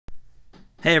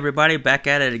Hey everybody, back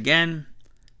at it again.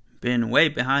 Been way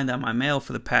behind on my mail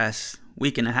for the past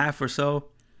week and a half or so.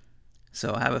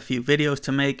 So I have a few videos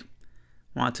to make.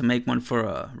 Want to make one for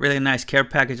a really nice care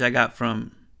package I got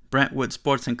from Brentwood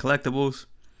Sports and Collectibles.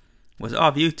 Was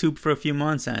off YouTube for a few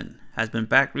months and has been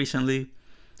back recently.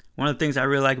 One of the things I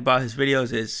really like about his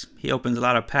videos is he opens a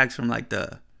lot of packs from like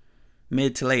the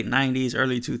mid to late 90s,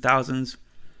 early 2000s.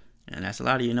 And as a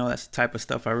lot of you know, that's the type of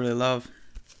stuff I really love.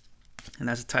 And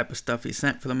that's the type of stuff he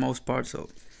sent for the most part. So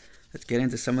let's get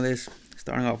into some of this.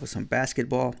 Starting off with some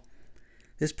basketball.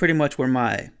 This is pretty much where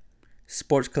my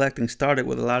sports collecting started,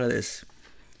 with a lot of this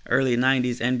early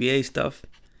 90s NBA stuff.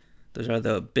 Those are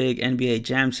the big NBA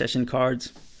Jam Session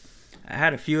cards. I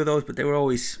had a few of those, but they were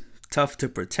always tough to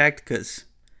protect because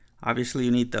obviously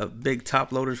you need the big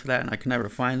top loaders for that, and I could never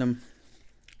find them.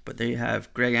 But there you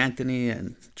have Greg Anthony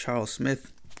and Charles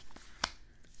Smith.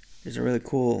 There's a really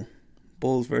cool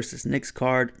Bulls versus Knicks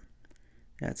card.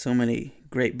 Had so many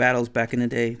great battles back in the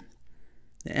day.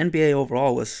 The NBA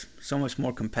overall was so much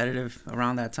more competitive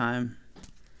around that time.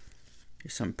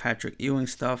 Here's some Patrick Ewing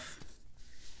stuff.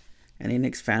 Any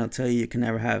Knicks fan will tell you can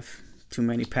never have too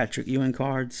many Patrick Ewing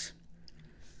cards.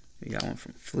 We got one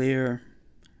from Fleer,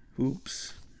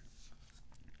 Hoops.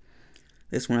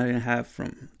 This one I didn't have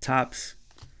from Topps.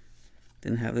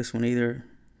 Didn't have this one either.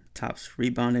 Topps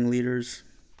rebounding leaders.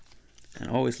 And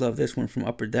always love this one from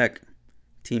Upper Deck.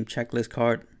 Team checklist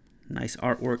card. Nice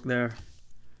artwork there.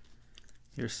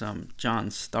 Here's some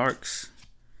John Starks.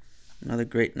 Another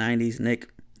great 90s Nick.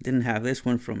 Didn't have this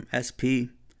one from SP.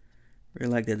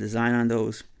 Really like the design on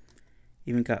those.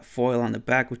 Even got foil on the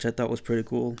back, which I thought was pretty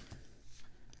cool.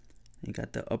 You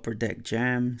got the Upper Deck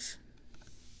Jams.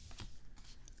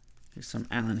 Here's some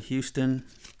Allen Houston.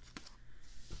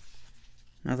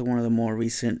 Another one of the more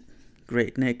recent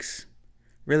great Knicks.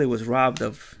 Really was robbed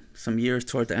of some years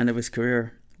toward the end of his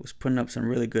career. Was putting up some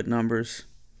really good numbers.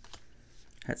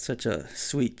 Had such a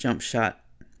sweet jump shot.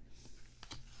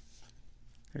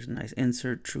 There's a nice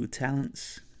insert, True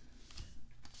Talents.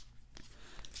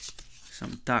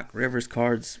 Some Doc Rivers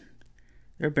cards.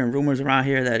 There have been rumors around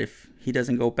here that if he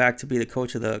doesn't go back to be the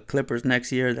coach of the Clippers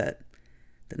next year, that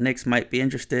the Knicks might be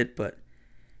interested. But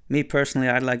me personally,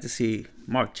 I'd like to see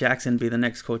Mark Jackson be the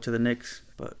next coach of the Knicks.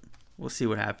 But we'll see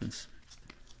what happens.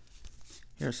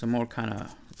 Here's some more kind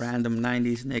of random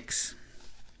 90s Knicks.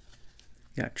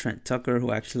 You got Trent Tucker,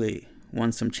 who actually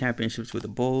won some championships with the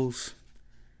Bulls.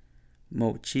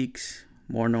 Mo Cheeks,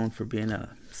 more known for being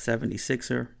a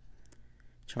 76er.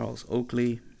 Charles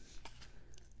Oakley.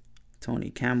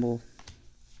 Tony Campbell.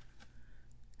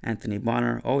 Anthony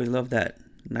Bonner. Always loved that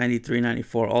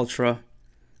 93-94 Ultra. I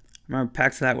remember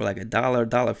packs of that were like $1,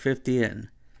 $1.50, and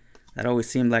that always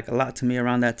seemed like a lot to me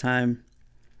around that time.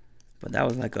 But that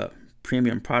was like a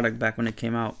premium product back when it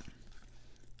came out.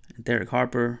 Derek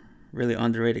Harper, really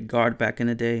underrated guard back in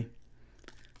the day.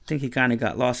 I think he kind of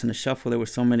got lost in the shuffle. There were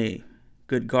so many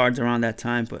good guards around that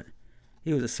time, but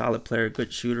he was a solid player,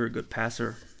 good shooter, good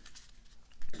passer.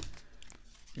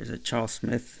 Here's a Charles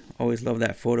Smith. Always loved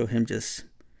that photo of him just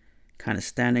kind of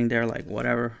standing there like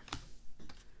whatever.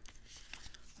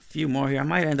 A few more here. I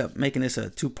might end up making this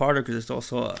a two-parter because there's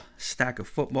also a stack of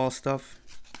football stuff.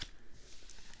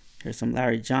 Here's some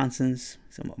Larry Johnsons,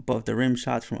 some above the rim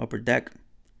shots from Upper Deck.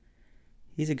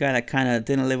 He's a guy that kind of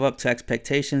didn't live up to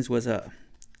expectations. Was a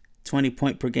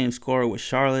 20-point per game scorer with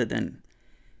Charlotte, then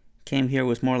came here,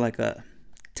 was more like a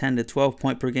 10 to 12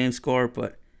 point per game scorer,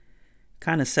 but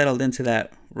kind of settled into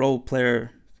that role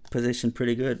player position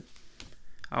pretty good.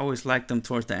 I always liked him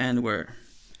towards the end where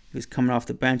he was coming off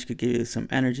the bench, could give you some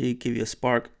energy, give you a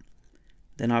spark.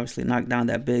 Then obviously knock down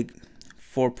that big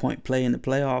 4-point play in the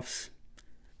playoffs.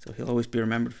 So he'll always be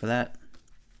remembered for that.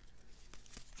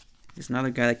 There's another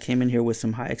guy that came in here with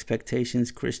some high expectations,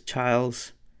 Chris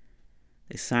Childs.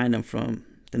 They signed him from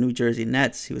the New Jersey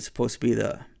Nets. He was supposed to be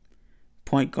the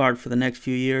point guard for the next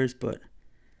few years, but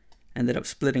ended up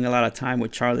splitting a lot of time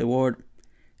with Charlie Ward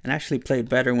and actually played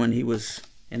better when he was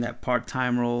in that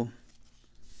part-time role.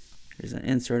 Here's an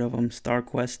insert of him,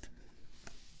 StarQuest.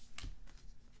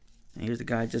 And here's the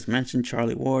guy I just mentioned,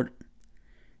 Charlie Ward.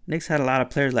 Knicks had a lot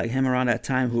of players like him around that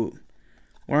time who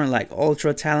weren't like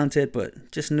ultra talented,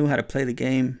 but just knew how to play the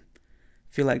game.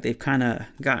 Feel like they've kind of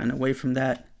gotten away from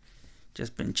that.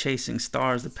 Just been chasing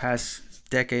stars the past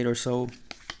decade or so.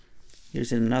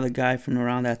 Here's another guy from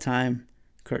around that time,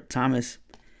 Kurt Thomas.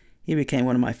 He became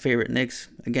one of my favorite Knicks.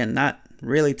 Again, not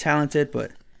really talented,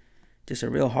 but just a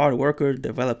real hard worker.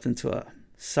 Developed into a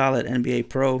solid NBA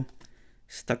pro.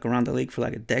 Stuck around the league for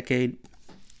like a decade.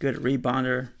 Good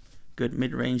rebounder. Good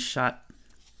mid-range shot.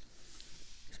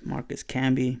 Marcus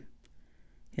Camby.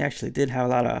 He actually did have a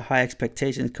lot of high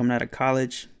expectations coming out of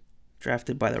college,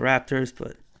 drafted by the Raptors,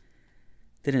 but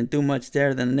didn't do much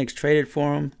there. Then the Knicks traded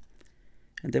for him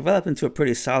and developed into a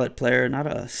pretty solid player. Not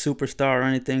a superstar or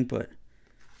anything, but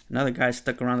another guy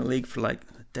stuck around the league for like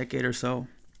a decade or so.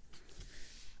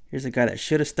 Here's a guy that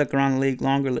should have stuck around the league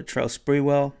longer, Latrell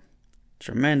Sprewell.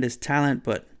 Tremendous talent,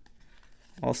 but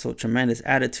also tremendous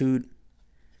attitude.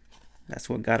 That's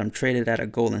what got him traded out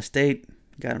of Golden State,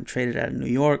 got him traded out of New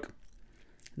York.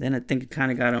 Then I think it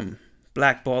kind of got him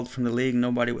blackballed from the league.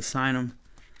 Nobody would sign him.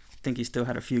 I think he still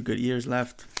had a few good years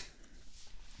left.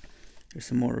 There's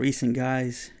some more recent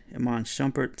guys. Iman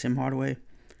Shumpert, Tim Hardaway.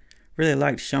 Really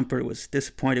liked Shumpert. Was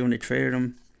disappointed when they traded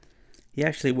him. He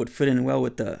actually would fit in well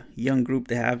with the young group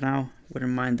they have now.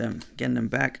 Wouldn't mind them getting them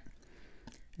back.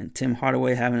 And Tim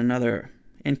Hardaway having another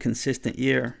inconsistent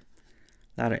year.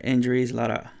 A lot of injuries, a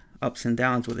lot of ups and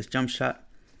downs with his jump shot.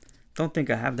 Don't think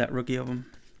I have that rookie of him.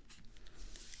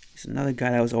 He's another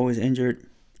guy that was always injured.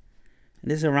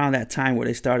 And this is around that time where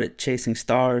they started chasing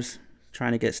stars,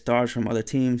 trying to get stars from other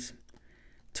teams.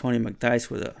 Tony McDyess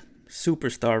was a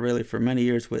superstar really for many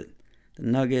years with the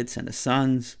Nuggets and the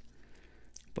Suns,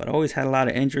 but always had a lot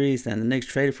of injuries. Then the Knicks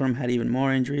traded for him, had even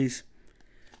more injuries.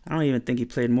 I don't even think he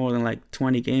played more than like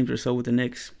 20 games or so with the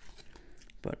Knicks,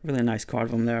 but really nice card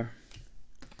of him there.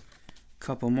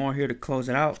 Couple more here to close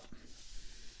it out.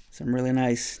 Some really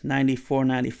nice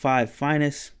 94-95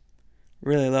 Finest.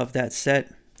 Really love that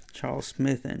set. Charles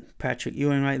Smith and Patrick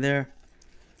Ewing right there.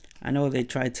 I know they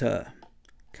tried to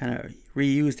kind of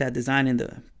reuse that design in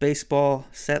the baseball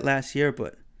set last year,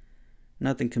 but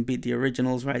nothing can beat the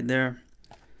originals right there.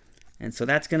 And so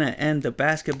that's going to end the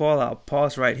basketball. I'll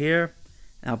pause right here,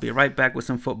 and I'll be right back with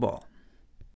some football.